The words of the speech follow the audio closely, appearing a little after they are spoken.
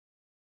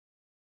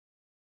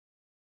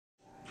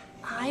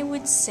I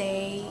would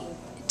say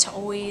to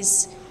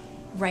always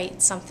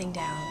write something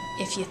down.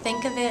 If you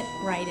think of it,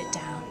 write it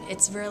down.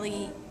 It's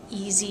really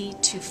easy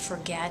to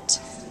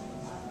forget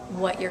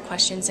what your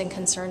questions and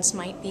concerns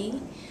might be.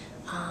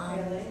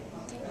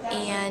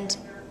 And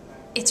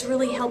it's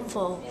really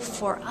helpful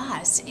for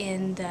us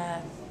in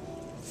the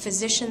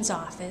physician's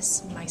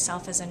office,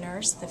 myself as a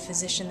nurse, the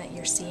physician that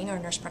you're seeing or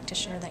nurse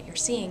practitioner that you're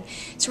seeing,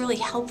 it's really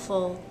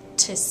helpful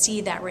to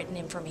see that written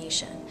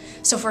information.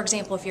 So for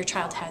example, if your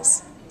child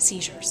has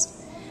seizures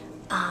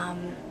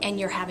and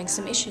you're having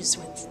some issues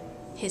with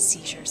his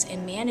seizures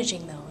and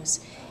managing those,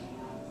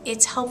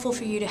 it's helpful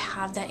for you to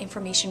have that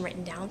information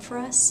written down for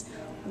us.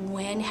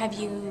 When have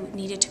you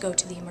needed to go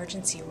to the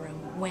emergency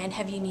room? When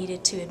have you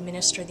needed to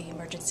administer the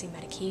emergency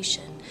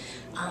medication?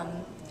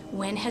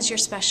 When has your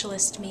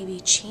specialist maybe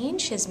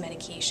changed his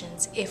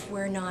medications if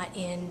we're not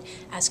in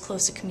as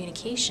close a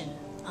communication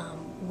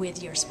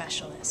with your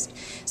specialist?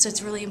 So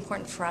it's really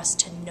important for us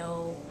to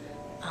know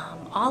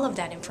all of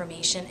that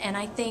information, and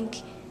I think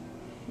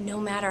no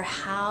matter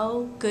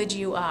how good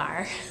you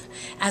are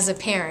as a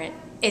parent,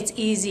 it's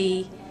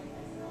easy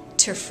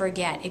to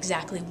forget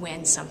exactly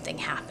when something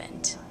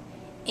happened.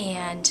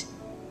 And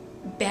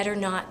better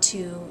not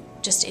to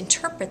just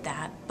interpret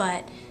that,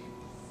 but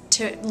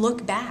to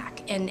look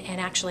back and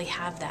actually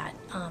have that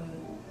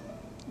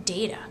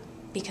data,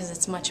 because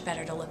it's much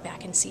better to look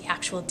back and see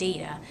actual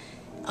data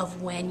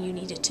of when you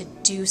needed to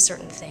do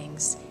certain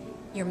things.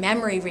 Your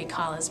memory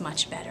recall is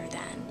much better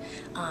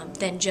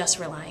than just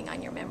relying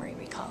on your memory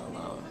recall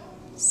alone.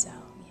 So.